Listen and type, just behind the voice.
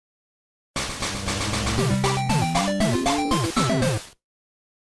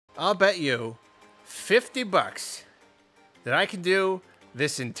I'll bet you 50 bucks that I can do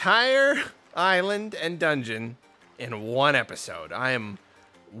this entire island and dungeon in one episode. I am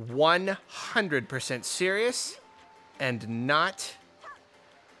 100% serious and not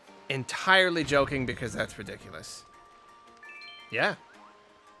entirely joking because that's ridiculous. Yeah,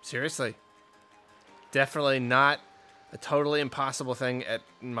 seriously. Definitely not a totally impossible thing at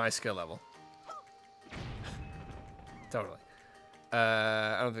my skill level. Totally.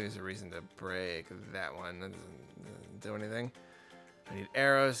 I don't think there's a reason to break that one. That doesn't do anything. I need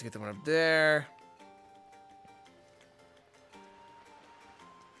arrows to get the one up there.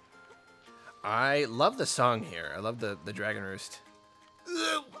 I love the song here. I love the Dragon Roost.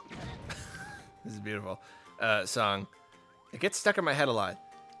 This is a beautiful song. It gets stuck in my head a lot.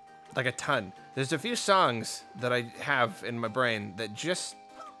 Like a ton. There's a few songs that I have in my brain that just...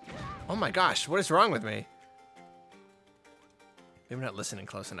 Oh my gosh, what is wrong with me? Maybe I'm not listening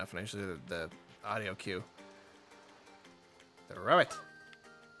close enough, and I usually do the audio cue. Throw it.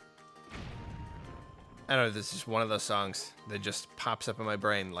 I don't know, this is just one of those songs that just pops up in my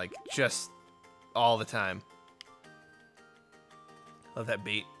brain, like, just all the time. Love that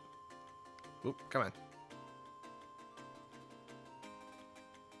beat. Oop, come on.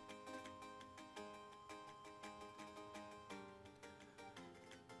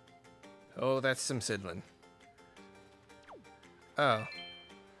 Oh, that's some Sidlin. Oh.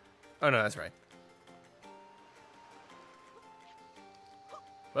 Oh, no, that's right.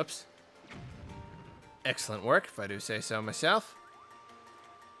 Whoops. Excellent work, if I do say so myself.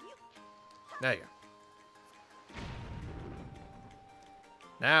 There you go.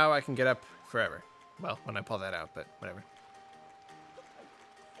 Now I can get up forever. Well, when I pull that out, but whatever.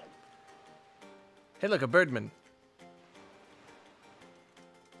 Hey, look, a birdman.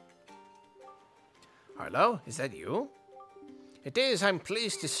 Arlo, is that you? It is. I'm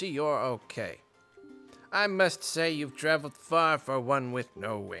pleased to see you're okay. I must say you've traveled far for one with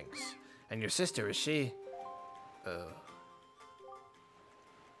no wings. And your sister, is she?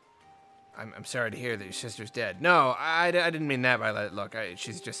 I'm sorry to hear that your sister's dead. No, I didn't mean that by that look.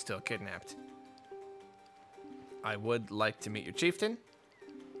 She's just still kidnapped. I would like to meet your chieftain.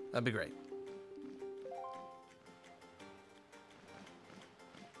 That'd be great.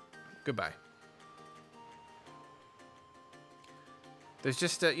 Goodbye. There's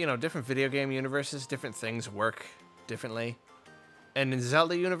just, you know, different video game universes, different things work differently. And in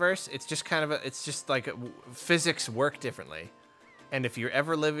Zelda universe, it's just kind of it's just like physics work differently. And if you're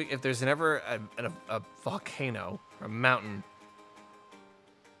ever living, if there's ever a volcano or a mountain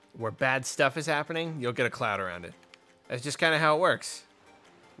where bad stuff is happening, you'll get a cloud around it. That's just kind of how it works.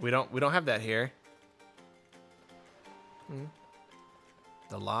 We don't have that here.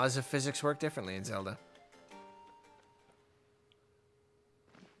 The laws of physics work differently in Zelda.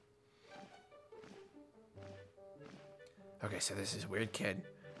 Okay, so this is a weird kid,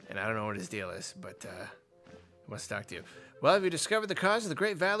 and I don't know what his deal is, but I wants to talk to you. Well, have you discovered the cause of the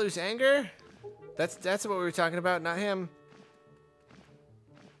Great Valu's anger? That's what we were talking about, not him.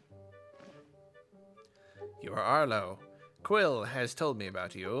 You are Arlo. Quill has told me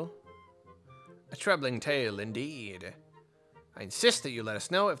about you. A troubling tale indeed. I insist that you let us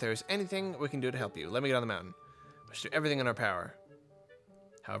know if there is anything we can do to help you. Let me get on the mountain. We should do everything in our power.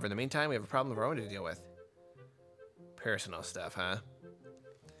 However, in the meantime, we have a problem of our own to deal with. Personal stuff, huh?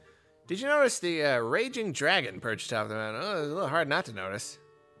 Did you notice the raging dragon perched atop the mountain? Oh, it's a little hard not to notice.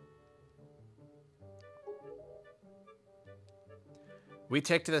 We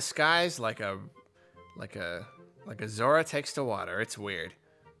take to the skies like a Zora takes to water. It's weird.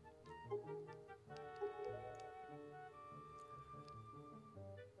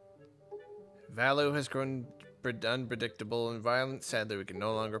 Valu has grown unpredictable and violent. Sadly, we can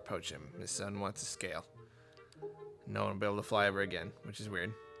no longer poach him. His son wants to scale. No one will be able to fly ever again, which is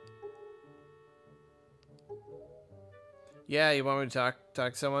weird. Yeah, you want me to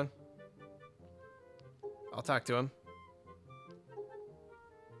talk to someone? I'll talk to him.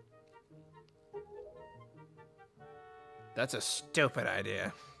 That's a stupid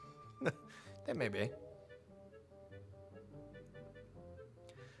idea. That may be.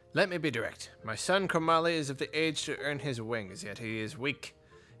 Let me be direct. My son Komali is of the age to earn his wings, yet he is weak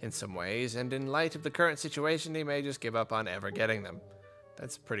in some ways, and in light of the current situation, he may just give up on ever getting them.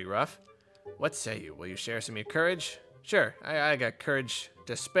 That's pretty rough. What say you? Will you share some of your courage? Sure, I got courage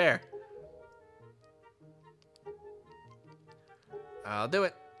to spare. I'll do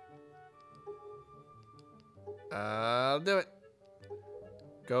it. I'll do it.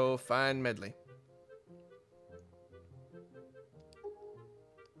 Go find Medley.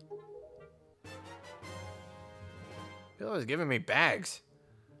 Bill is giving me bags.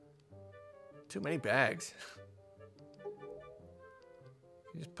 Too many bags.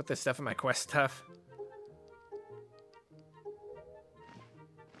 You just put this stuff in my quest stuff.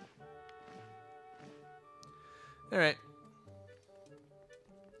 Alright.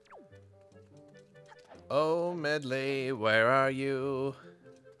 Oh, Medley, where are you?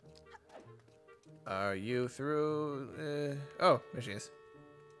 Are you through? Oh, there she is.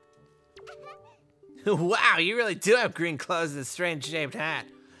 Wow, you really do have green clothes and a strange-shaped hat.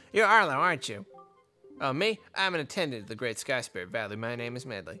 You're Arlo, aren't you? Oh, me? I'm an attendant at the Great Sky Spirit Valley. My name is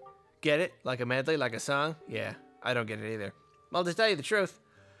Medley. Get it? Like a medley, like a song? Yeah, I don't get it either. Well, to tell you the truth,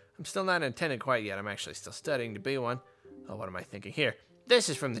 I'm still not an attendant quite yet. I'm actually still studying to be one. Oh, what am I thinking? Here, this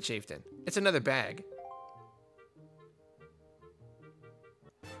is from the chieftain. It's another bag.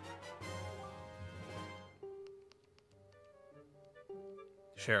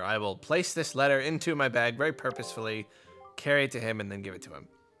 Sure, I will place this letter into my bag very purposefully, carry it to him, and then give it to him.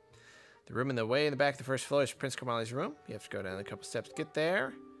 The room in the way in the back of the first floor is Prince Kamali's room. You have to go down a couple steps to get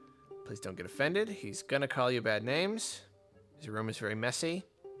there. Please don't get offended. He's gonna call you bad names. His room is very messy.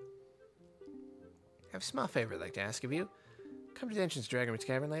 I have a small favor I'd like to ask of you. Come to the entrance to Dragon's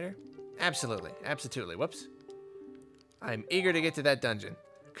Cavern later? Absolutely. Absolutely. Whoops. I'm eager to get to that dungeon,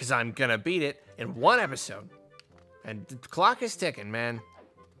 because I'm gonna beat it in one episode. And the clock is ticking, man.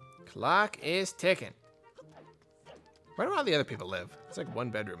 Clock is ticking. Where do all the other people live? It's like one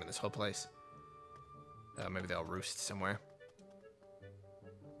bedroom in this whole place. Maybe they'll roost somewhere.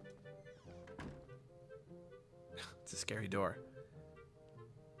 It's a scary door.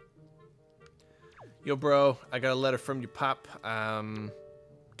 Yo, bro, I got a letter from you, Pop.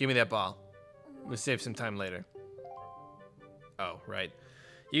 Give me that ball. We'll save some time later. Oh, right.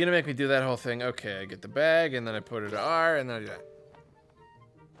 You're gonna make me do that whole thing. Okay, I get the bag, and then I put it to R, and then I do that.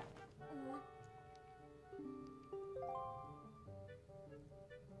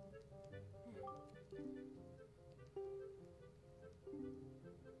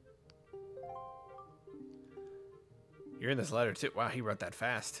 You're in this letter, too. Wow, he wrote that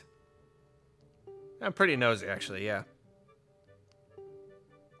fast. I'm pretty nosy, actually, yeah.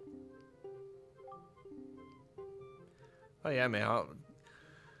 Oh, yeah, man. I'll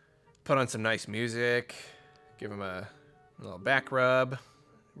put on some nice music. Give him a little back rub.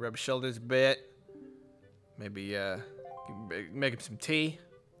 Rub his shoulders a bit. Maybe make him some tea.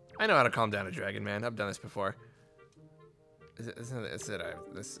 I know how to calm down a dragon, man. I've done this before. This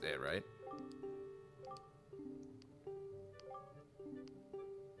is it, right?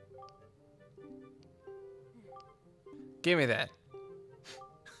 Give me that.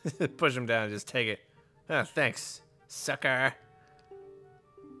 Push him down and just take it. Oh, thanks, sucker.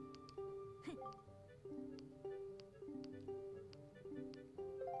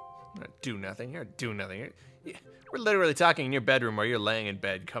 Do nothing. You're do nothing. We're literally talking in your bedroom while you're laying in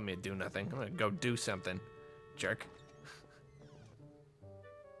bed. Come here, do nothing. I'm gonna go do something, jerk.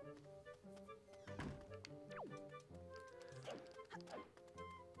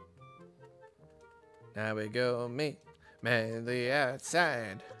 Now we go meet Medley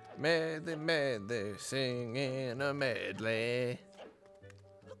outside. Medley, medley, singing a medley.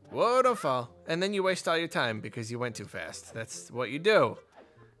 Whoa, don't fall. And then you waste all your time because you went too fast. That's what you do.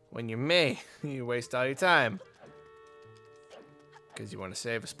 When you're me, you waste all your time. Because you want to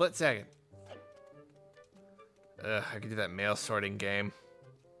save a split second. Ugh, I could do that mail sorting game.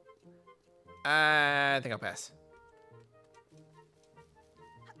 I think I'll pass.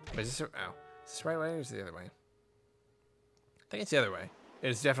 Wait, is this, oh. Is this the right way or is it the other way? I think it's the other way.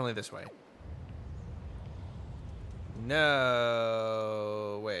 It's definitely this way.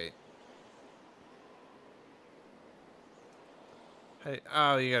 No, wait. Hey,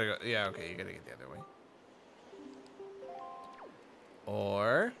 oh, you gotta go. Yeah, okay, you gotta get the other way.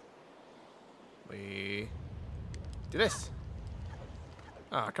 Or we do this.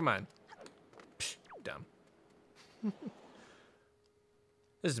 Oh, come on. Psh, dumb.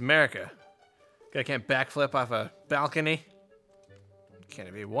 This is America. Guy can't backflip off a balcony. Can't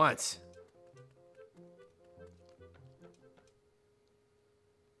if he wants.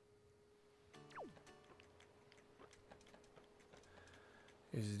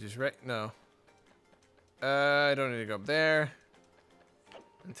 Is it just right? No. I don't need to go up there.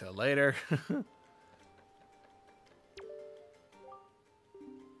 Until later.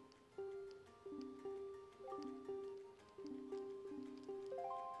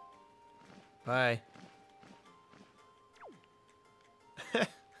 Bye.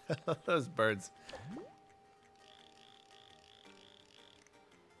 Those birds.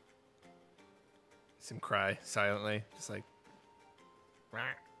 See him cry silently, just like.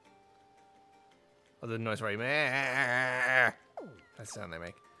 Oh, the noise where he. That sound they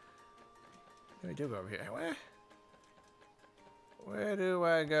make. Maybe do go over here. Where do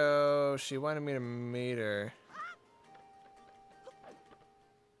I go? She wanted me to meet her.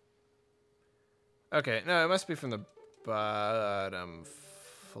 Okay, no, it must be from the bottom.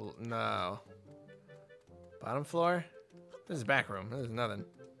 No. Bottom floor? This is back room. This is nothing.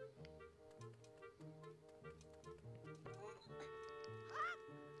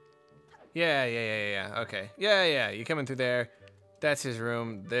 Yeah. Okay. Yeah. You coming through there. That's his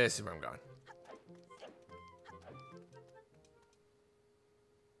room. This is where I'm going.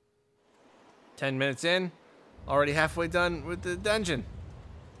 "10 minutes in. Already halfway done with the dungeon.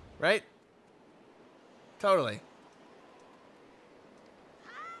 Right? Totally.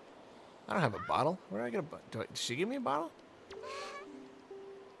 I don't have a bottle. Where do I get a bottle? Did she give me a bottle?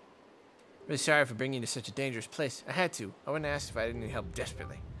 Really sorry for bringing you to such a dangerous place. I had to. I wouldn't ask if I didn't need help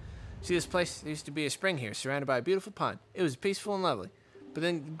desperately. See this place? There used to be a spring here, surrounded by a beautiful pond. It was peaceful and lovely. But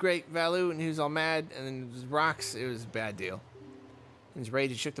then Great Valu, and he was all mad, and then it was rocks. It was a bad deal. In his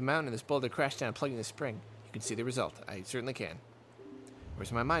rage, he shook the mountain, and this boulder crashed down, plugging the spring. You can see the result. I certainly can.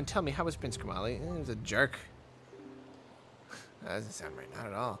 Where's my mind? Tell me, how was Prince Kamali? He was a jerk. That doesn't sound right. Not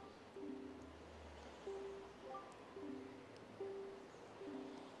at all.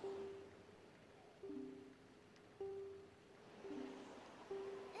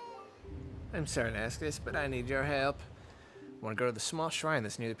 I'm sorry to ask this, but I need your help. I want to go to the small shrine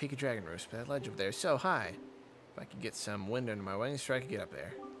that's near the Peak of Dragon Roost, but that ledge over there is so high. If I could get some wind under my wings, sure I could get up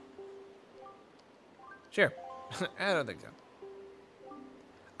there. Sure. I don't think so.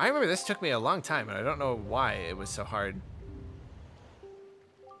 I remember this took me a long time, and I don't know why it was so hard.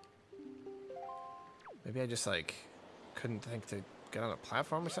 Maybe I just, like, couldn't think to get on a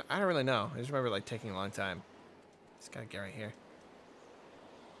platform or something? I don't really know. I just remember, like, taking a long time. Just gotta get right here.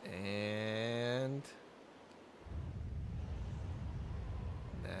 And...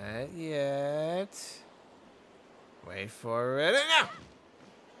 not yet. Wait for it. No!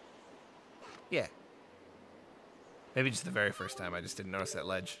 Yeah. Maybe just the very first time I just didn't notice that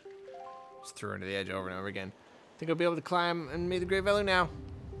ledge. Just threw her into the edge over and over again. Think I'll be able to climb and meet the Great Valu now.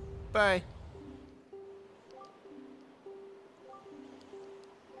 Bye.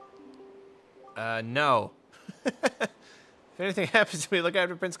 No. If anything happens to me, look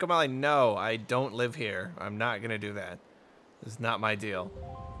after Prince Kamali. No, I don't live here. I'm not gonna do that. This is not my deal.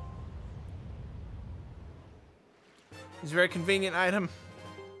 It's a very convenient item.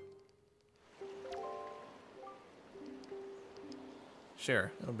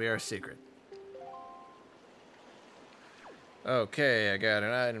 Sure, it'll be our secret. Okay, I got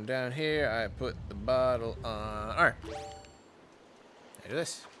an item down here. I put the bottle on. Alright. I do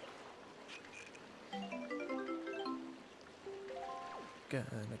this. Gonna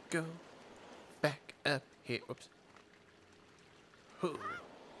go back up here. Whoops. Ooh.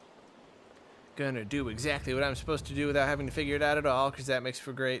 Gonna do exactly what I'm supposed to do without having to figure it out at all, because that makes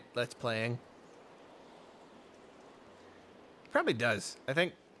for great let's playing. Probably does. I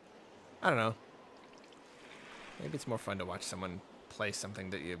think. I don't know. Maybe it's more fun to watch someone play something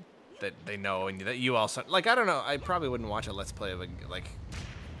that they know and that you also like. I don't know. I probably wouldn't watch a let's play of like.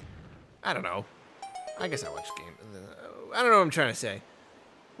 I don't know. I guess I watch games. I don't know what I'm trying to say.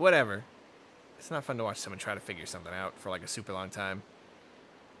 Whatever. It's not fun to watch someone try to figure something out for like a super long time.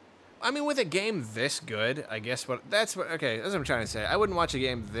 I mean, with a game this good, I guess okay, that's what I'm trying to say. I wouldn't watch a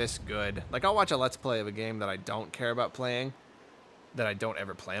game this good. Like, I'll watch a let's play of a game that I don't care about playing, that I don't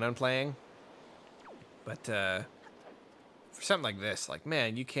ever plan on playing. But, for something like this, like,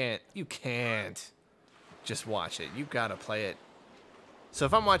 man, you can't just watch it. You've got to play it. So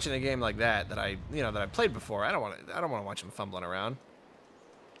if I'm watching a game like that I played before, I don't want to watch them fumbling around.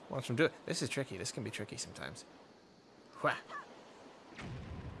 Watch them do it. This is tricky. This can be tricky sometimes. Whah.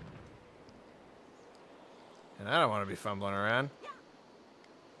 And I don't want to be fumbling around.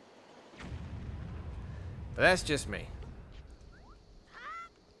 But that's just me.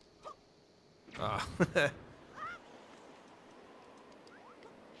 Oh.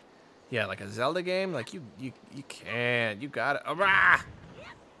 Yeah, like a Zelda game, like you can't. You gotta. Rah!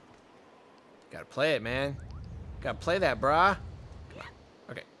 Gotta play it, man. Gotta play that, brah. Come on.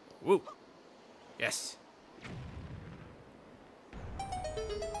 Okay. Woo. Yes.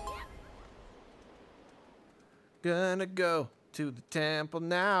 Gonna go to the temple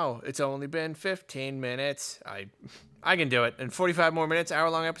now. It's only been 15 minutes. I can do it. In 45 more minutes,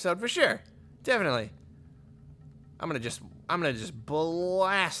 hour-long episode for sure. Definitely. I'm gonna just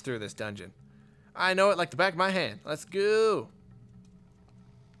blast through this dungeon. I know it like the back of my hand. Let's go.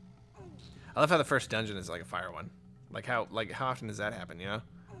 I love how the first dungeon is like a fire one. Like how often does that happen, you know?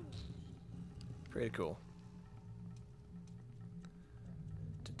 Pretty cool.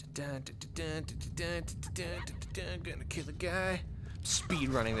 Gonna kill a guy. Speed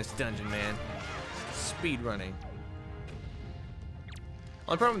running this dungeon, man. Speed running.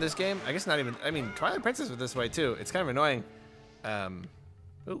 Only problem with this game, I guess not even. I mean, Twilight Princess was this way too. It's kind of annoying.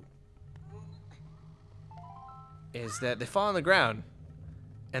 Ooh. Is that they fall on the ground,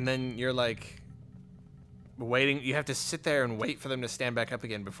 and then you're like waiting. You have to sit there and wait for them to stand back up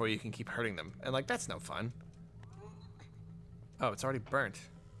again before you can keep hurting them. And like that's no fun. Oh, it's already burnt.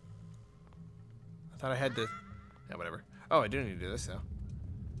 I thought I had to. Yeah, whatever. Oh, I do need to do this though.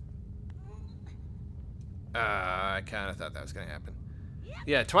 I kind of thought that was gonna happen.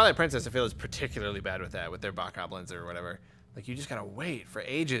 Yeah, Twilight Princess I feel is particularly bad with that, with their bokoblins or whatever. Like you just gotta wait for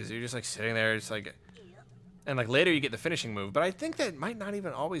ages. You're just like sitting there, just like. And like later you get the finishing move, but I think that might not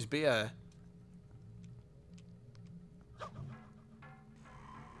even always be a.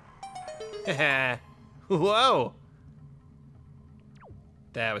 Whoa!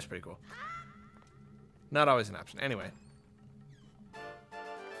 That was pretty cool. Not always an option. Anyway.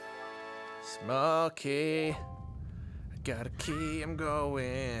 Small key. I got a key, I'm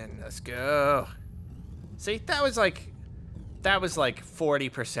going. Let's go. See, that was like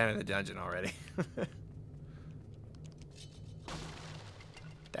 40% of the dungeon already.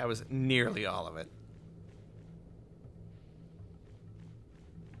 That was nearly all of it.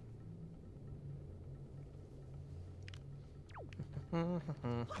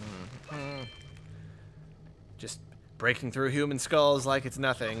 Just breaking through human skulls like it's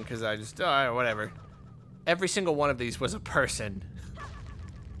nothing, because I just, oh, whatever. Every single one of these was a person.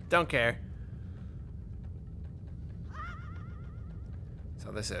 Don't care.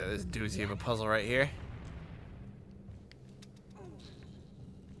 So this doozy of a puzzle right here.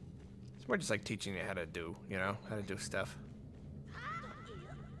 It's more just like teaching you how to do, you know, how to do stuff.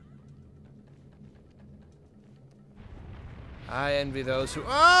 I envy those who,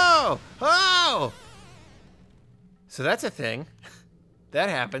 oh! Oh! So that's a thing. That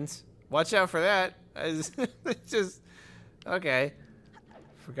happens. Watch out for that. It's just, okay.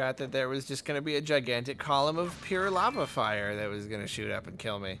 Forgot that there was just gonna be a gigantic column of pure lava fire that was gonna shoot up and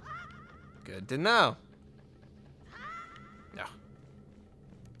kill me. Good to know. No.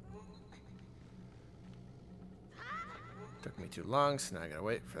 Took me too long, so now I gotta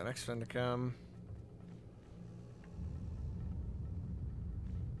wait for the next one to come.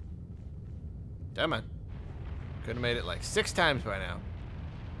 Come on. Could have made it like 6 times by now.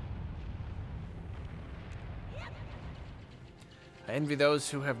 I envy those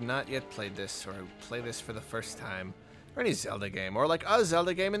who have not yet played this, or who play this for the first time, or any Zelda game, or like a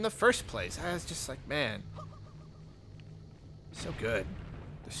Zelda game in the first place. I was just like, man, so good.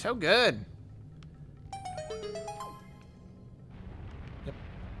 They're so good. Yep.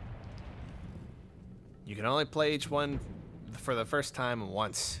 You can only play each one for the first time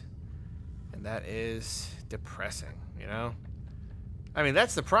once, and that is depressing, you know? I mean,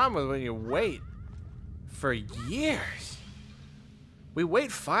 that's the problem with when you wait for years. We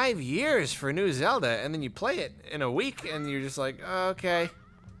wait 5 years for a new Zelda, and then you play it in a week, and you're just like, oh, okay,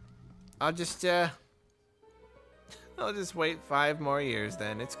 I'll just wait 5 more years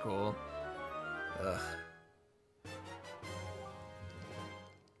then. It's cool. Ugh.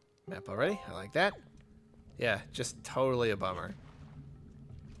 Map already? I like that. Yeah, just totally a bummer.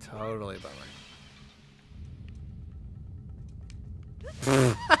 Totally a bummer.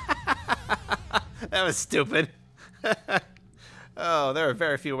 That was stupid. Oh, there are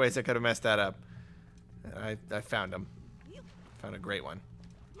very few ways I could have messed that up. I found them. Found a great one.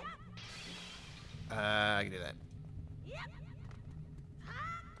 I can do that.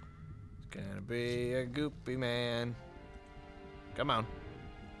 It's gonna be a goopy man. Come on.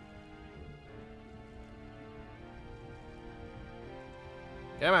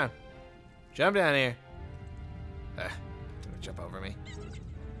 Come on. Jump down here. Gonna jump over me.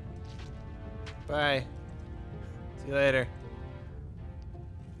 Bye. See you later.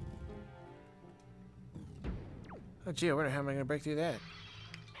 Oh, gee, I wonder how am I going to break through that?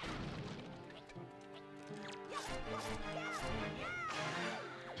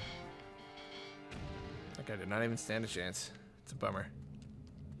 That guy did not even stand a chance. It's a bummer.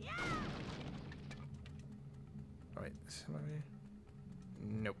 Oh, wait. Is somebody here?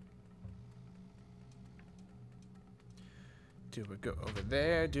 Nope. Do we go over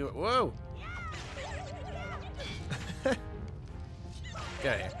there? Do it. Whoa! Get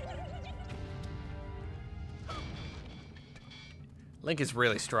out of here. Link is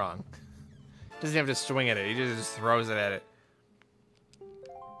really strong. Doesn't have to swing at it. He just throws it at it.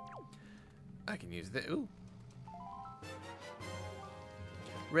 I can use this. Ooh.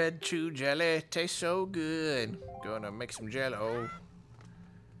 Red chew jelly tastes so good. Gonna make some jello.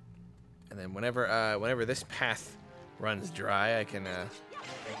 And then whenever this path runs dry, I can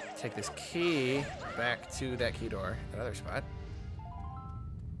take this key back to that key door, another spot.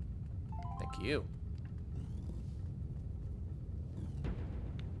 Thank you.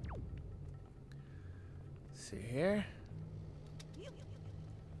 Let's see here.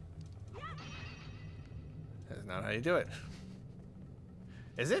 That's not how you do it.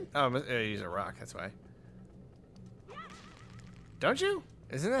 Is it? Oh, I use a rock, that's why. Don't you?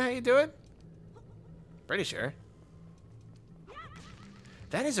 Isn't that how you do it? Pretty sure.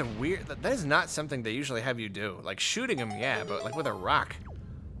 That is a weird, that is not something they usually have you do. Like shooting him, yeah, but like with a rock.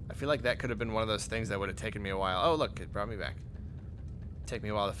 I feel like that could have been one of those things that would have taken me a while. Oh, look, it brought me back. Take me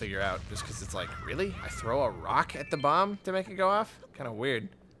a while to figure out, just because it's like, really? I throw a rock at the bomb to make it go off? Kind of weird.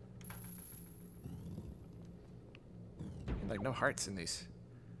 Like no hearts in these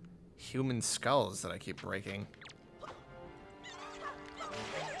human skulls that I keep breaking.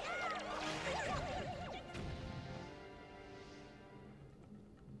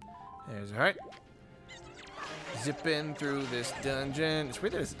 There's a heart. Zipping through this dungeon. It's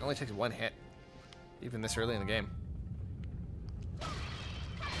weird that it only takes one hit, even this early in the game.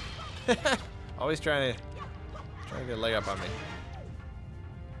 Always trying to get a leg up on me.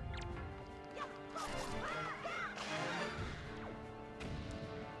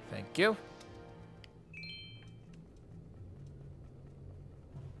 Thank you.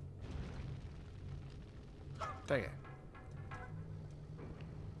 Take it.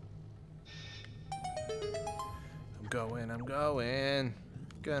 I'm going.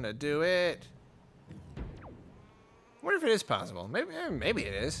 Gonna do it. I wonder if it is possible. Maybe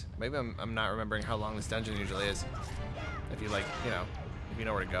it is. Maybe I'm not remembering how long this dungeon usually is. If you like, you know, if you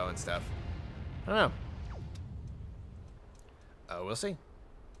know where to go and stuff. I don't know. Oh, we'll see.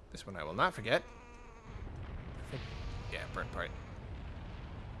 This one I will not forget. I think, yeah, burnt part.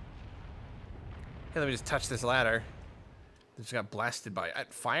 Hey, let me just touch this ladder. It just got blasted by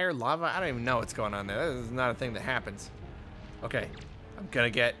fire, lava. I don't even know what's going on there. This is not a thing that happens. Okay, I'm gonna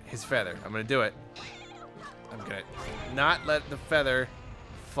get his feather. I'm gonna do it. I'm gonna not let the feather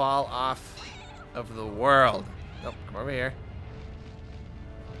fall off of the world. Nope, come over here.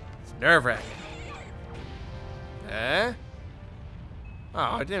 It's nerve-wracking. Eh?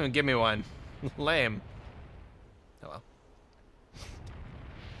 Oh, it didn't even give me one. Lame. Oh well.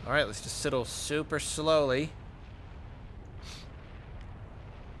 Alright, let's just sidle super slowly.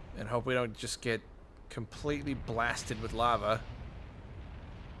 And hope we don't just get completely blasted with lava.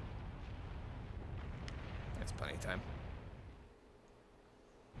 That's plenty of time.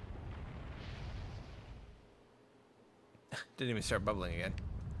 Didn't even start bubbling again.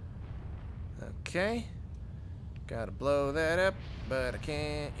 Okay. Gotta blow that up, but I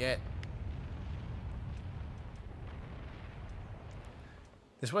can't yet.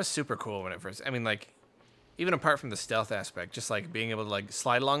 This was super cool when it first, I mean, like, even apart from the stealth aspect, just like being able to like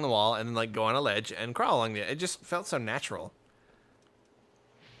slide along the wall and then like go on a ledge and crawl along it just felt so natural.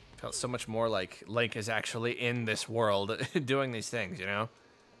 Felt so much more like Link is actually in this world doing these things, you know?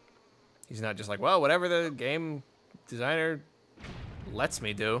 He's not just like, well, whatever the game designer lets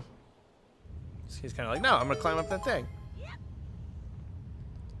me do. He's kind of like, no, I'm gonna climb up that thing.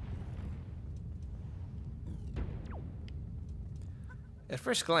 At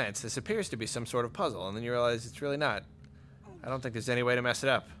first glance, this appears to be some sort of puzzle, and then you realize it's really not. I don't think there's any way to mess it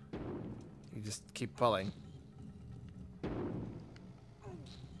up. You just keep pulling.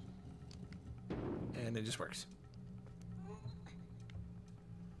 And it just works.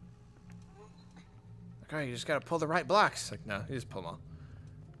 Okay, you just gotta pull the right blocks. Like, no, you just pull them all.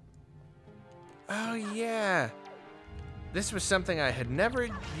 Oh, yeah. This was something I had never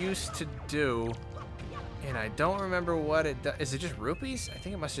used to do. And I don't remember what it does. Is it just rupees? I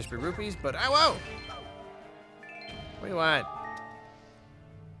think it must just be rupees, but oh, whoa! What do you want?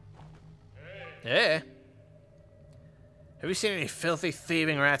 Hey. Have you seen any filthy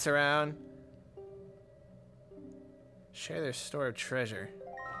thieving rats around? Share their store of treasure.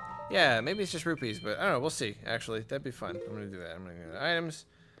 Yeah, maybe it's just rupees, but I don't know. We'll see. Actually, that'd be fun. I'm gonna do that. I'm gonna go to items.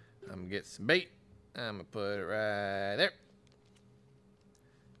 I'm gonna get some bait. I'm gonna put it right there.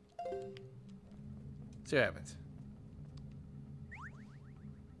 See what happens.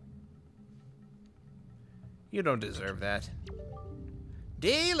 You don't deserve that.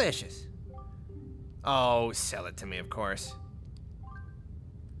 Delicious. Oh, sell it to me, of course.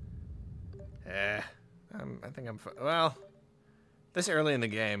 I think I'm well, this early in the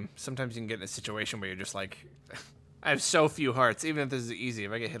game, sometimes you can get in a situation where you're just like, I have so few hearts, even if this is easy,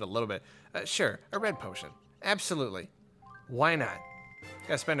 if I get hit a little bit. Sure, a red potion. Absolutely. Why not?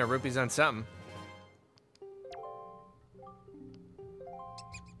 Gotta spend our rupees on something.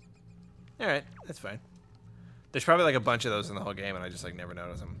 Alright, that's fine. There's probably like a bunch of those in the whole game and I just like never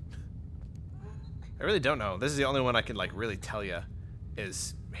notice them. I really don't know. This is the only one I can like really tell you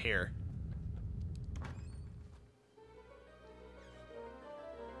is here.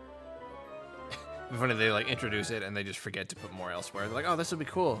 It's funny they like introduce it and they just forget to put more elsewhere. They're like, oh, this would be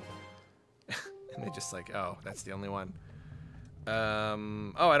cool. And they just like, oh, that's the only one.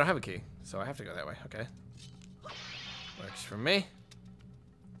 Oh, I don't have a key, so I have to go that way. Okay. Works for me.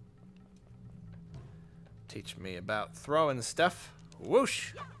 Teach me about throwing stuff.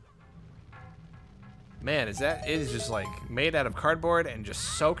 Whoosh. Man, it is just like made out of cardboard and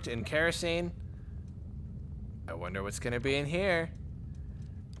just soaked in kerosene. I wonder what's gonna be in here.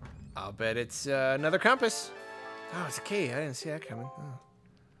 I'll bet it's another compass. Oh, it's a key. I didn't see that coming. Oh.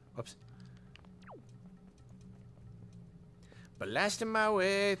 Whoops. Blasting my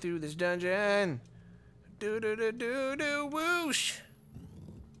way through this dungeon. Do whoosh.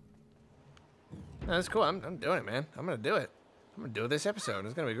 No, that's cool. I'm doing it, man. I'm gonna do it. I'm gonna do this episode.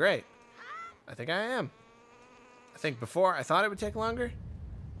 It's gonna be great. I think I am. I think before I thought it would take longer,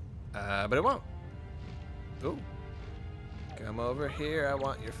 but it won't. Ooh. Come over here. I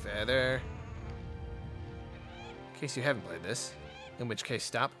want your feather. In case you haven't played this, in which case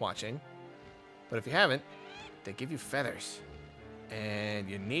stop watching. But if you haven't, they give you feathers. And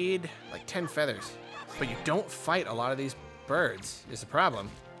you need like 10 feathers. But you don't fight a lot of these birds is the problem.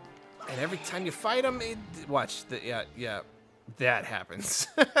 And every time you fight them, watch, yeah, that happens.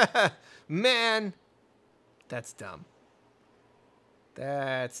 Man, that's dumb.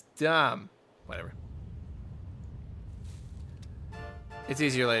 That's dumb. Whatever. It's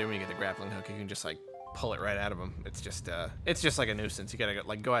easier later when you get the grappling hook. You can just like pull it right out of them. It's just like a nuisance. You gotta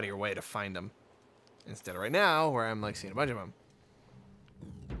like go out of your way to find them. Instead of right now, where I'm like seeing a bunch of them.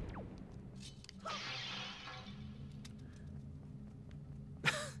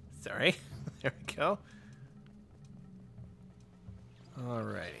 Sorry. There we go.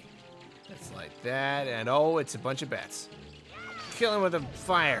 Alrighty. It's like that, and oh, it's a bunch of bats. Kill him with a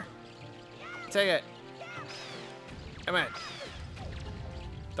fire. Take it. Come on.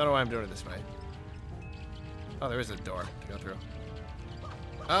 Don't know why I'm doing it this way. Oh, there is a door to go through.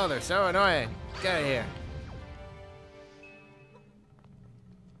 Oh, they're so annoying. Get out of here.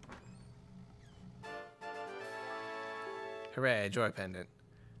 Hooray, joy pendant.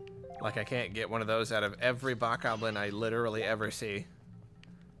 Like I can't get one of those out of every bokoblin I literally ever see.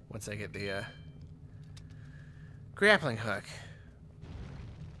 Once I get the grappling hook.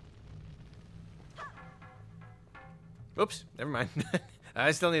 Oops, never mind.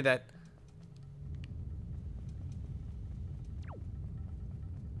 I still need that.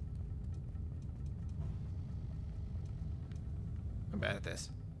 I'm bad at this.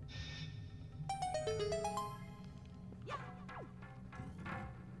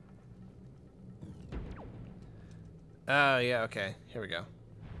 Oh, yeah, okay. Here we go.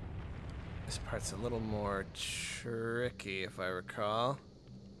 This part's a little more tricky, if I recall.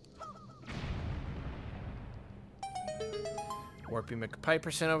 Warpy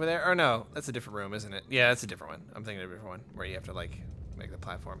McPiperson over there. Or no, that's a different room, isn't it? Yeah, that's a different one. I'm thinking of a different one, where you have to, like, make the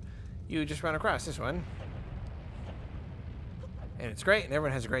platform. You just run across this one. And it's great, and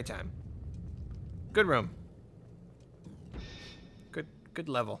everyone has a great time. Good room. Good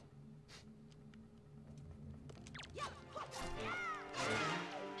level.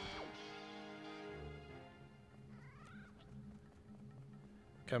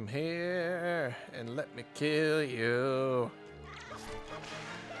 Come here and let me kill you.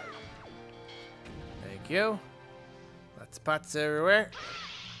 Thank you. Lots of pots everywhere.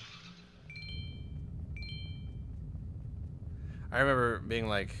 I remember being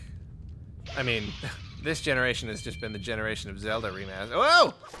like, I mean, this generation has just been the generation of Zelda remaster.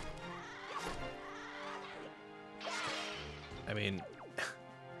 Whoa! I mean,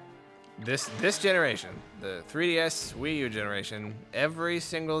 this generation, the 3DS, Wii U generation, every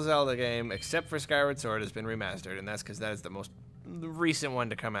single Zelda game except for Skyward Sword has been remastered, and that's because that is the most recent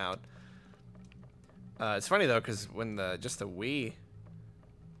one to come out. It's funny though, because when just the Wii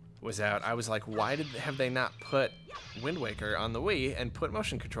was out, I was like, why have they not put Wind Waker on the Wii and put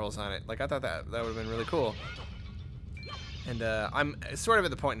motion controls on it? Like I thought that would have been really cool. And I'm sort of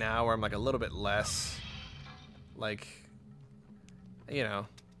at the point now where I'm like a little bit less, like, you know.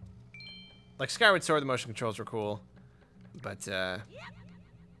 Like Skyward Sword, the motion controls were cool, but I'm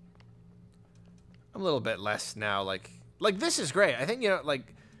a little bit less now. Like this is great. I think, you know,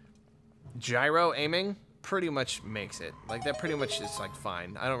 like gyro aiming pretty much makes it. Like that pretty much is like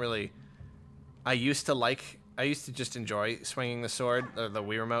fine. I don't really. I used to just enjoy swinging the sword or the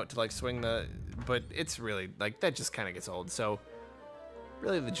Wii remote to like swing the, but it's really like that just kind of gets old. So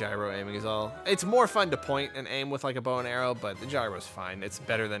Really, the gyro aiming is all. It's more fun to point and aim with like a bow and arrow, but the gyro's fine. It's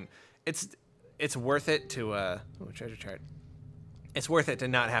better than. It's worth it to. Oh, treasure chart. It's worth it to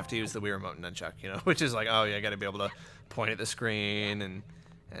not have to use the Wii Remote and nunchuck, you know, which is like, oh yeah, I got to be able to point at the screen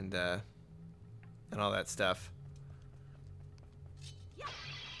and all that stuff.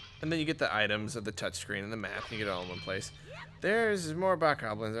 And then you get the items of the touchscreen and the map, and you get it all in one place. There's more bot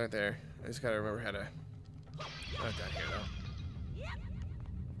goblins, aren't there? I just gotta remember how to. Not down here though.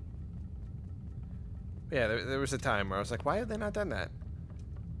 Yeah, there was a time where I was like, why have they not done that?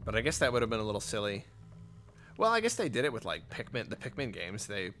 But I guess that would have been a little silly. Well, I guess they did it with like Pikmin, the Pikmin games.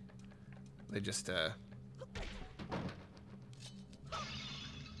 They just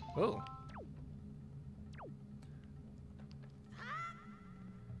oh.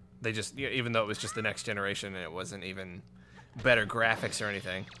 They just, you know, even though it was just the next generation and it wasn't even better graphics or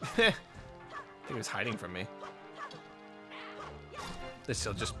anything. I think he was hiding from me. They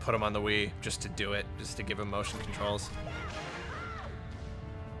still just put him on the Wii just to do it, just to give him motion controls.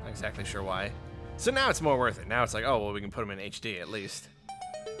 Not exactly sure why. So now it's more worth it. Now it's like, oh, well, we can put him in HD at least.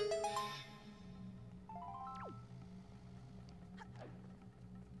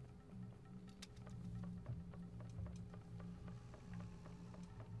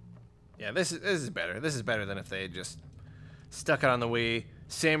 Yeah, this is better. This is better than if they had just stuck it on the Wii.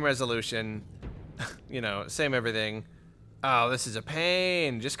 Same resolution, you know, same everything. Oh, this is a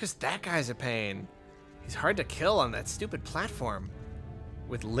pain. Just because that guy's a pain. He's hard to kill on that stupid platform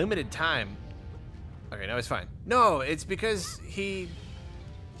with limited time. Okay, no, he's fine. No, it's because he...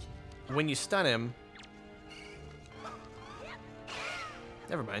 When you stun him...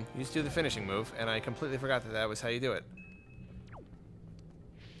 Never mind. You just do the finishing move, and I completely forgot that that was how you do it.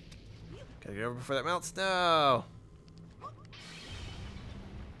 Gotta get over before that melts. No!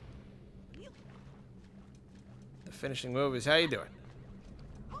 The finishing move is how you do it.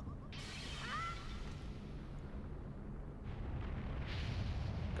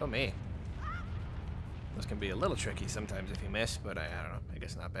 Go me. Those can be a little tricky sometimes if you miss, but I don't know. I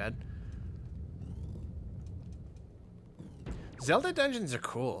guess not bad. Zelda dungeons are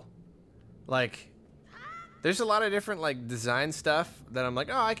cool. Like, there's a lot of different like design stuff that I'm like,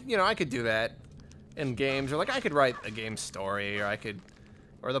 oh, I could do that in games, or like I could write a game story, or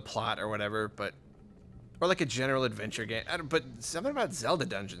or the plot or whatever, but or like a general adventure game. But something about Zelda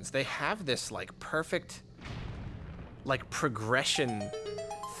dungeons, they have this like perfect like progression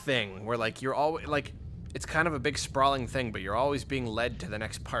thing where like you're always like it's kind of a big sprawling thing, but you're always being led to the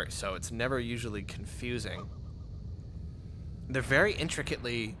next part, so it's never usually confusing. They're very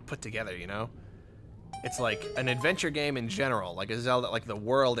intricately put together, you know? It's like an adventure game in general, like a Zelda, like the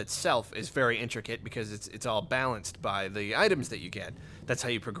world itself is very intricate because it's all balanced by the items that you get. That's how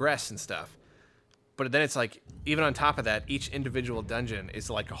you progress and stuff. But then it's like, even on top of that, each individual dungeon is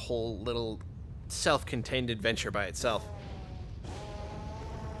like a whole little self-contained adventure by itself.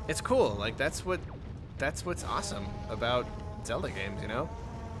 It's cool, like that's what's awesome about Zelda games, you know?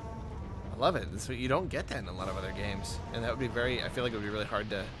 I love it. That's what you don't get that in a lot of other games. And that would be I feel like it would be really hard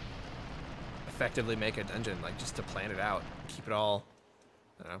to effectively make a dungeon, like just to plan it out, keep it all,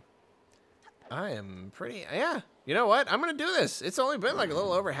 I don't know. I am pretty, yeah, you know what? I'm gonna do this. It's only been like a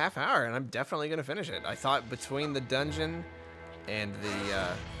little over half hour and I'm definitely gonna finish it. I thought between the dungeon and the,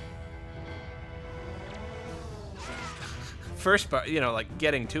 first part, you know, like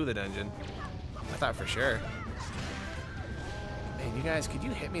getting to the dungeon, I thought for sure. Man, you guys, could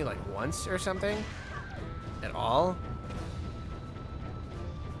you hit me like once or something? At all?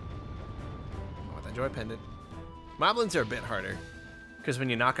 I want that joy pendant. Moblins are a bit harder, because when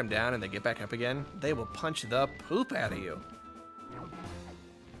you knock them down and they get back up again, they will punch the poop out of you.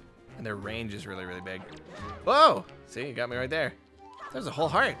 And their range is really, really big. Whoa! See, you got me right there. There's a whole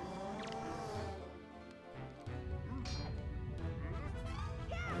heart.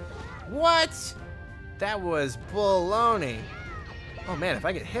 What? That was baloney. Oh man, if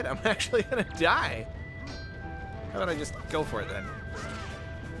I get hit, I'm actually gonna die. How about I just go for it then?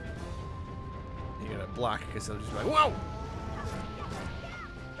 You gotta block because they'll just be like, whoa!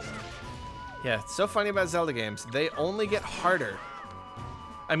 Yeah, it's so funny about Zelda games. They only get harder.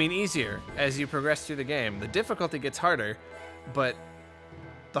 I mean, easier as you progress through the game. The difficulty gets harder, but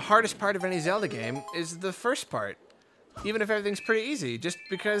the hardest part of any Zelda game is the first part. Even if everything's pretty easy, just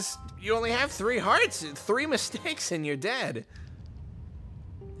because you only have 3 hearts, 3 mistakes and you're dead.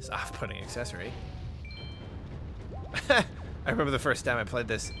 This off-putting accessory. I remember the first time I played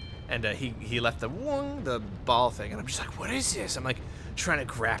this, and he left the ball thing, and I'm just like, what is this? I'm like trying to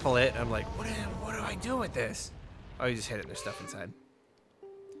grapple it. I'm like, what do I do with this? Oh, you just hit it and there's stuff inside.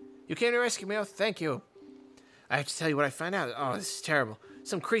 You came to rescue me. Oh, thank you. I have to tell you what I found out. Oh, this is terrible.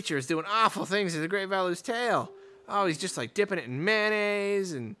 Some creature is doing awful things to the Great Valu's tail. Oh, he's just like dipping it in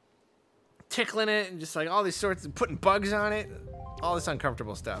mayonnaise and tickling it and just like all these sorts of putting bugs on it. All this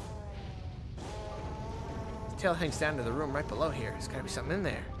uncomfortable stuff. His tail hangs down to the room right below here. There's gotta be something in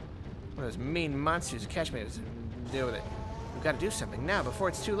there. One of those mean monsters who catch me to deal with it. We've got to do something now before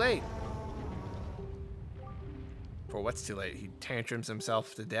it's too late. For what's too late? He tantrums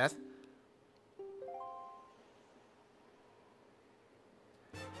himself to death.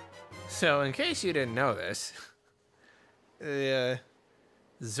 So, in case you didn't know this,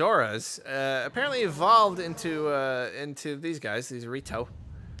 Zoras apparently evolved into these guys, these Rito,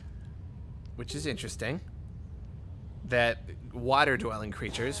 which is interesting. That water-dwelling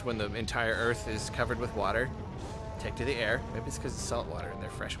creatures, when the entire Earth is covered with water, take to the air. Maybe it's because it's salt water and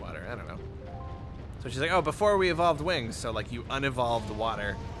they're fresh water. I don't know. So she's like, oh, before we evolved wings, so like you unevolved the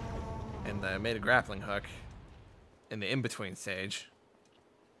water and made a grappling hook in the in-between stage.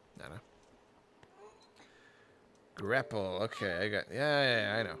 I don't know. Grapple. Okay, I got.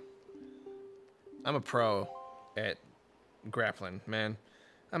 Yeah, I know. I'm a pro at grappling, man.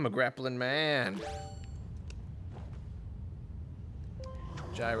 I'm a grappling man.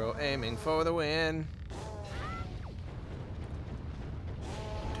 Gyro aiming for the win.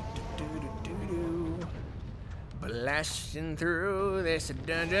 Blasting through this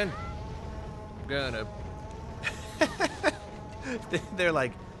dungeon. Gonna. They're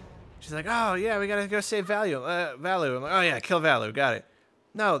like, she's like, oh yeah, we gotta go save Valu. I'm like, oh yeah, kill Valu. Got it.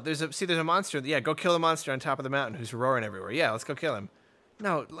 No, there's a monster. Yeah, go kill the monster on top of the mountain who's roaring everywhere. Yeah, let's go kill him.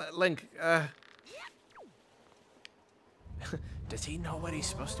 No, Link. Does he know what he's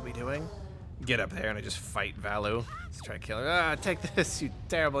supposed to be doing? Get up there and I just fight Valu. Let's try to kill her. Ah, take this, you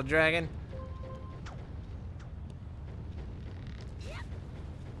terrible dragon.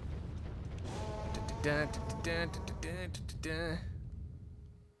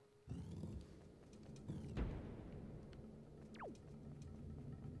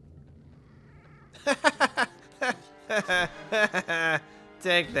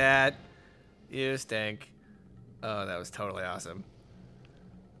 Take that. You stink. Oh, that was totally awesome.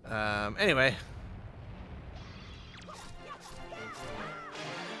 Anyway.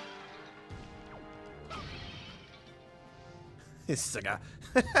 This is like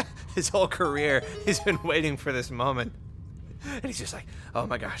his whole career, he's been waiting for this moment. And he's just like, oh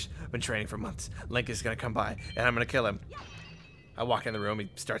my gosh, I've been training for months. Link is gonna come by, and I'm gonna kill him. I walk in the room, he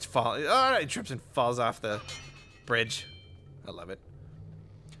starts falling. Oh, he trips and falls off the bridge. I love it.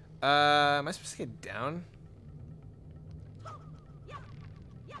 Am I supposed to get down? I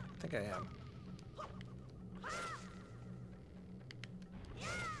think I am.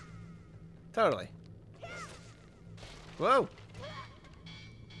 Totally. Whoa!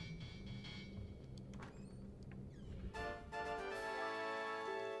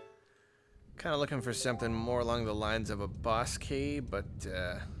 Kind of looking for something more along the lines of a boss key, but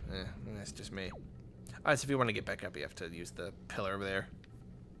that's just me. Alright, so if you want to get back up, you have to use the pillar over there.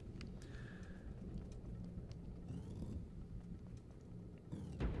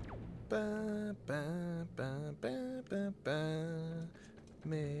 Ba, ba, ba, ba, ba, ba.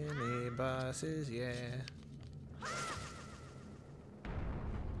 Mini bosses, yeah.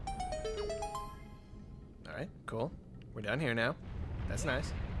 Alright, cool. We're down here now. That's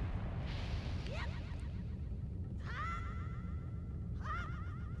nice.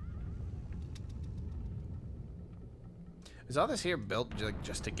 Is all this here built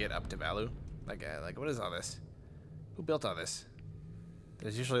just to get up to Valu? Like what is all this? Who built all this?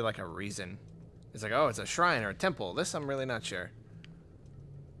 There's usually like a reason. It's like, oh, it's a shrine or a temple. This I'm really not sure.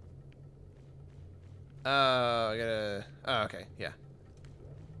 I gotta... Oh, okay, yeah.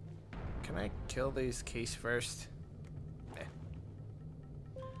 Can I kill these keys first? Eh.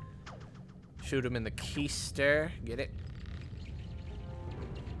 Shoot him in the keister. Get it?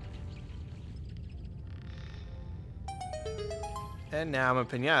 And now I'm a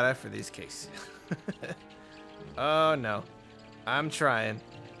pinata for these keys. Oh, no. I'm trying.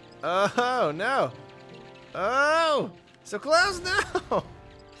 Oh, no. Oh, so close, no.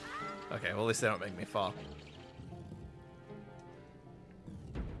 Okay, well, at least they don't make me fall.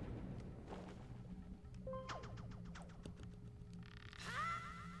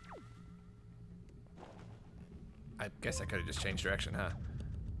 I guess I could have just changed direction, huh?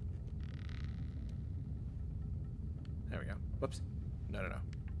 There we go. Whoops. No.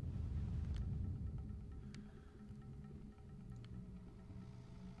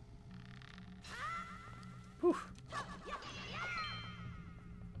 Whew. I'm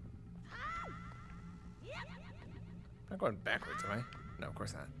not going backwards, am I? No, of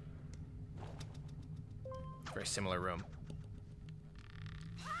course not. Very similar room.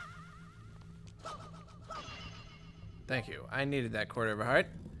 Thank you. I needed that quarter of a heart.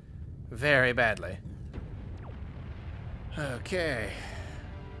 Very badly. Okay.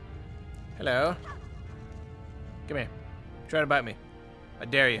 Hello. Come here. Try to bite me. I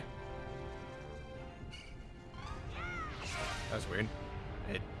dare you. That was weird.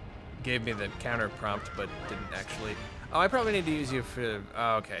 It gave me the counter prompt, but didn't actually. Oh, I probably need to use you for.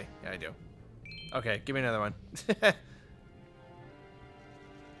 Oh, okay. Yeah, I do. Okay, give me another one. Come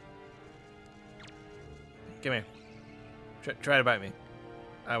here. Try to bite me.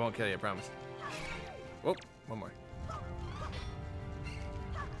 I won't kill you, I promise. Whoop, one more.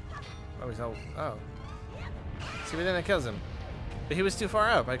 Oh, he's all. Oh. See, but then that kills him. But he was too far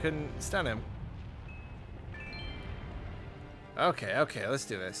up. I couldn't stun him. Okay, okay, let's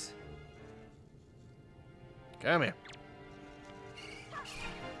do this. Come here.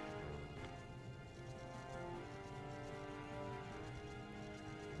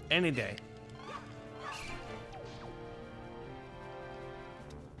 Any day.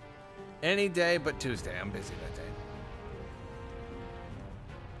 Any day but Tuesday. I'm busy that day.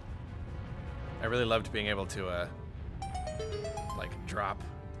 I really loved being able to, like, drop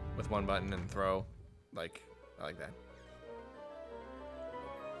with one button and throw. Like, I like that.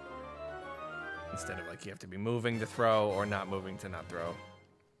 Instead of, like, you have to be moving to throw or not moving to not throw.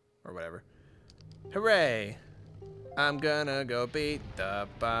 Or whatever. Hooray! I'm gonna go beat the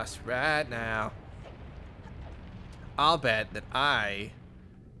boss right now. I'll bet that I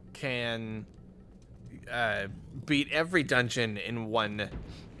can beat every dungeon in one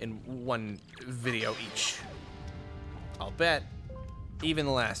video each. I'll bet even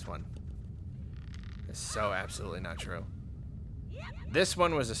the last one. It's so absolutely not true. This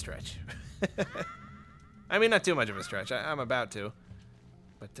one was a stretch. I mean, not too much of a stretch. I'm about to,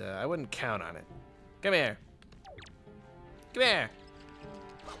 but I wouldn't count on it. Come here. Come here.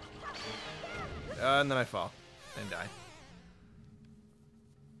 And then I fall and die.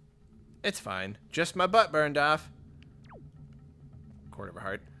 It's fine. Just my butt burned off. Quarter of a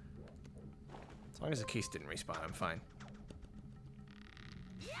heart. As long as the keys didn't respawn, I'm fine.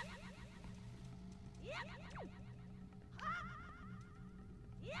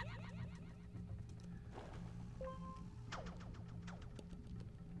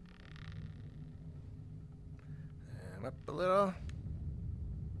 And up a little.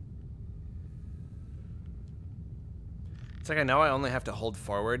 It's like I know I only have to hold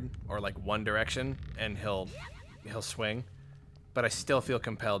forward or like one direction and he'll swing, but I still feel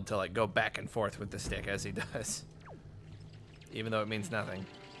compelled to like go back and forth with the stick as he does, even though it means nothing.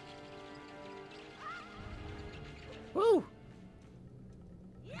 Woo!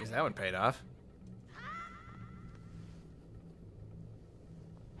 Because that one paid off.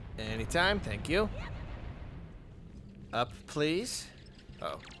 Anytime, thank you. Up, please.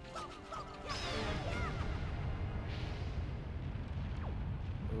 Uh oh.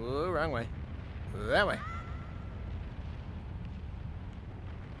 Ooh, wrong way. That way.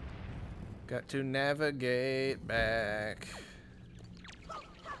 Got to navigate back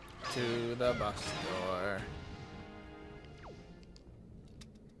to the bus door.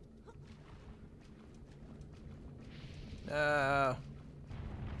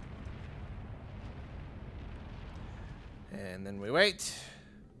 And then we wait.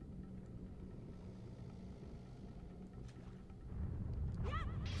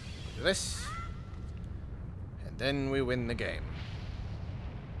 Do this. And then we win the game.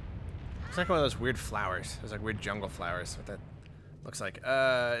 It's like one of those weird flowers. There's like weird jungle flowers. What that looks like.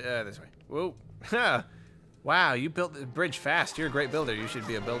 This way. Whoa. Wow, you built the bridge fast. You're a great builder. You should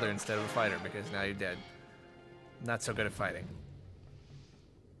be a builder instead of a fighter because now you're dead. Not so good at fighting.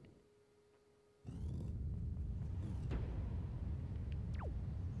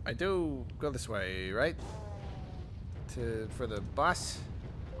 I do go this way, right? For the boss?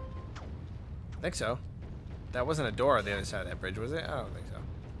 I think so. That wasn't a door on the other side of that bridge, was it? I don't think so.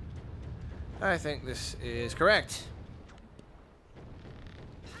 I think this is correct.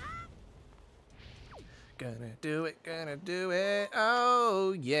 Gonna do it,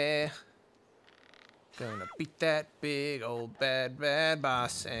 oh yeah. Gonna beat that big old bad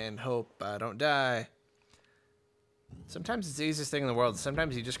boss and hope I don't die. Sometimes it's the easiest thing in the world.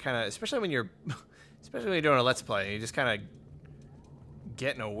 Sometimes you just kind of, especially when you're doing a Let's Play, you just kind of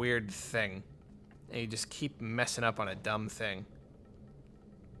get in a weird thing. And you just keep messing up on a dumb thing.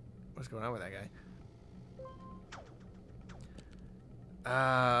 What's going on with that guy?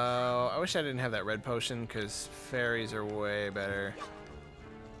 I wish I didn't have that red potion, because fairies are way better.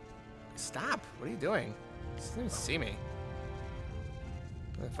 Stop! What are you doing? You didn't even see me.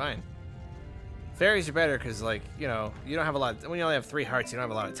 Fine. Fairies are better because, like, you know, you don't have a lot. When you only have 3 hearts, you don't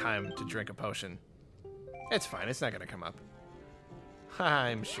have a lot of time to drink a potion. It's fine. It's not going to come up.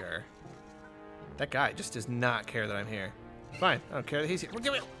 I'm sure. That guy just does not care that I'm here. Fine. I don't care that he's here.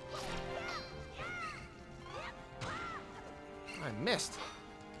 Give me. I missed.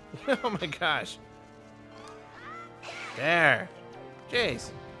 Oh my gosh. There.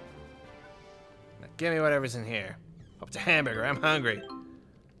 Jeez. Now give me whatever's in here. Hope it's a hamburger. I'm hungry.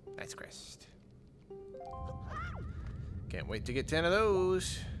 Nice crest. Can't wait to get 10 of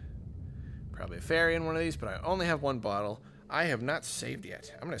those. Probably a fairy in one of these, but I only have one bottle. I have not saved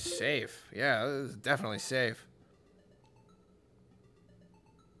yet. I'm gonna save. Yeah, this is definitely save.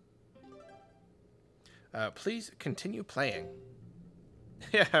 Please continue playing.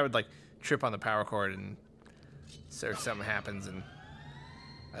 Yeah, I would like trip on the power cord and so something happens and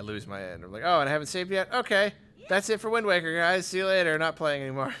I lose my end. I'm like, oh, and I haven't saved yet? Okay, that's it for Wind Waker, guys. See you later. Not playing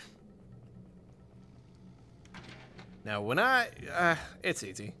anymore. Now, when it's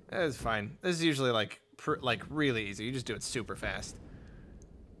easy. It's fine. This is usually like really easy. You just do it super fast.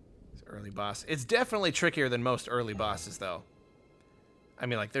 It's early boss. It's definitely trickier than most early bosses, though. I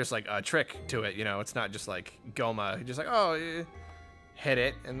mean, like, there's like a trick to it, you know. It's not just like Goma. You're just like, oh, you hit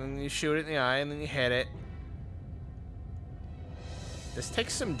it, and then you shoot it in the eye, and then you hit it. This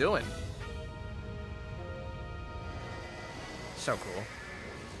takes some doing. So cool.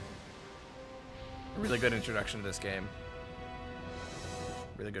 A really good introduction to this game.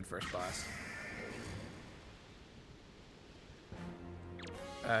 Really good first boss.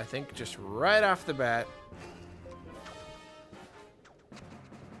 I think just right off the bat.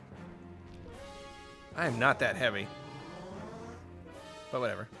 I am not that heavy. But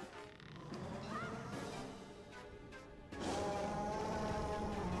whatever.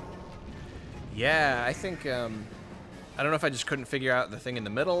 Yeah, I think, I don't know if I just couldn't figure out the thing in the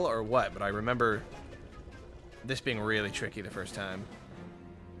middle or what, but I remember this being really tricky the first time.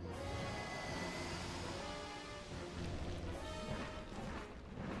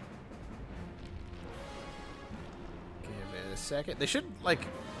 Give it a second. They should, like,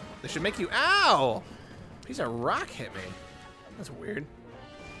 they should make you, ow! Piece of rock hit me. That's weird.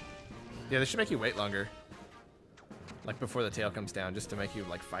 Yeah, they should make you wait longer. Like before the tail comes down, just to make you,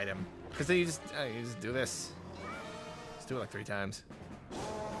 like, fight him. Because then you just do this. Just do it like 3 times.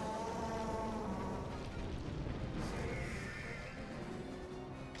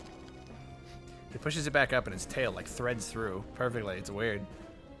 He pushes it back up and his tail like threads through perfectly. It's weird.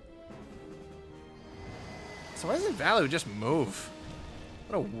 So why doesn't Valu just move?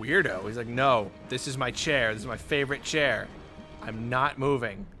 What a weirdo. He's like, no, this is my chair. This is my favorite chair. I'm not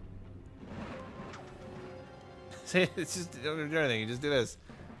moving. See, it's just, you don't do anything. You just do this.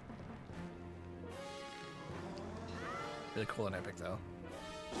 Really cool and epic, though.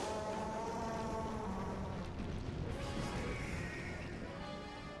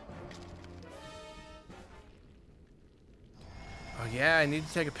 Oh, yeah, I need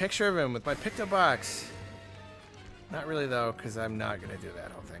to take a picture of him with my picto box. Not really, though, because I'm not going to do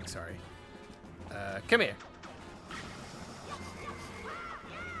that whole thing. Sorry. Come here.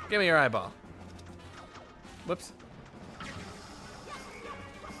 Give me your eyeball. Whoops.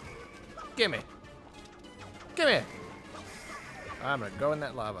 Gimme. Gimme. I'm going to go in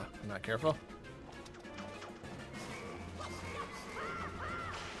that lava. I'm not careful.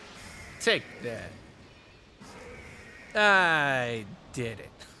 Take that. I did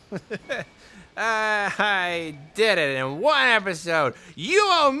it. I did it in one episode. You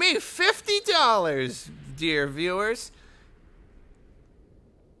owe me $50, dear viewers.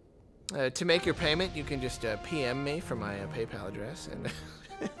 To make your payment, you can just PM me from my PayPal address. And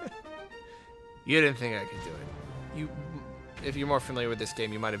you didn't think I could do it. If you're more familiar with this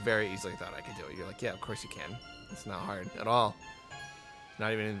game, you might have very easily thought I could do it. You're like, yeah, of course you can. It's not hard at all.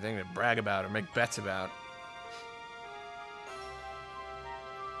 Not even anything to brag about or make bets about.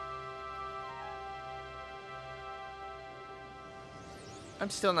 I'm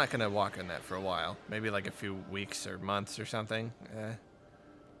still not going to walk on that for a while. Maybe like a few weeks or months or something.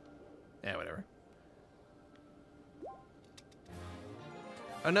 Yeah, whatever.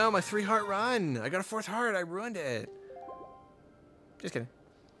 Oh no, my 3-heart run! I got a 4th heart, I ruined it. Just kidding.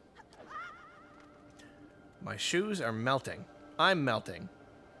 My shoes are melting. I'm melting.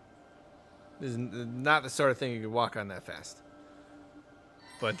 This is not the sort of thing you can walk on that fast.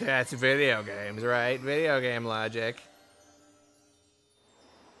 But that's video games, right? Video game logic.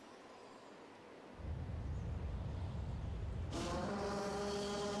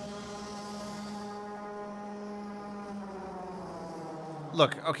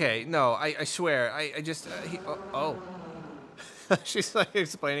 Look, okay, no, I swear, I just, oh. She's like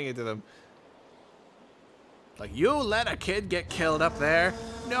explaining it to them. Like, you let a kid get killed up there?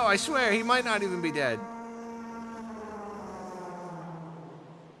 No, I swear, he might not even be dead.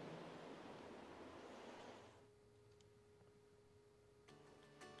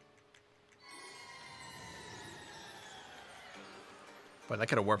 But that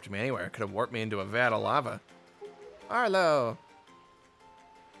could have warped me anywhere. It could have warped me into a vat of lava. Arlo!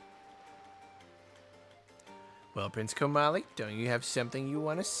 Well, Prince Komali, don't you have something you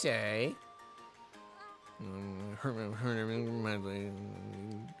want to say?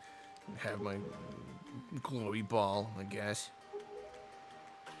 Have my glowy ball, I guess.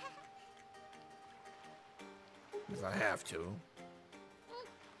 If I have to.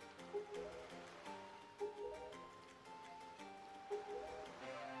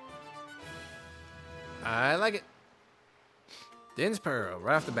 I like it. Din's Pearl,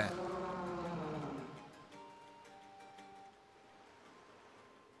 right off the bat.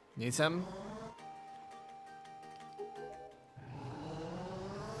 Need something?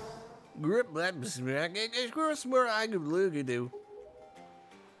 Grip that I could look at do.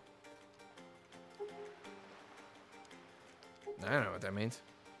 I don't know what that means.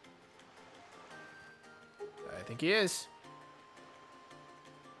 I think he is.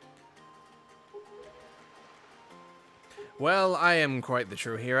 Well, I am quite the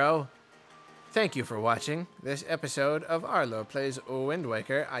true hero. Thank you for watching this episode of Arlo Plays Wind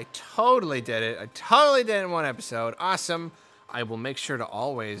Waker. I totally did it. I totally did it in one episode. Awesome. I will make sure to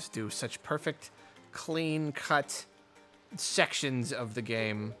always do such perfect, clean-cut sections of the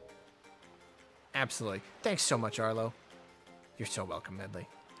game. Absolutely. Thanks so much, Arlo. You're so welcome, Medley.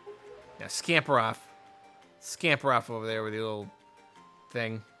 Now scamper off. Scamper off over there with your little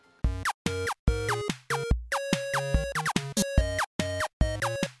thing.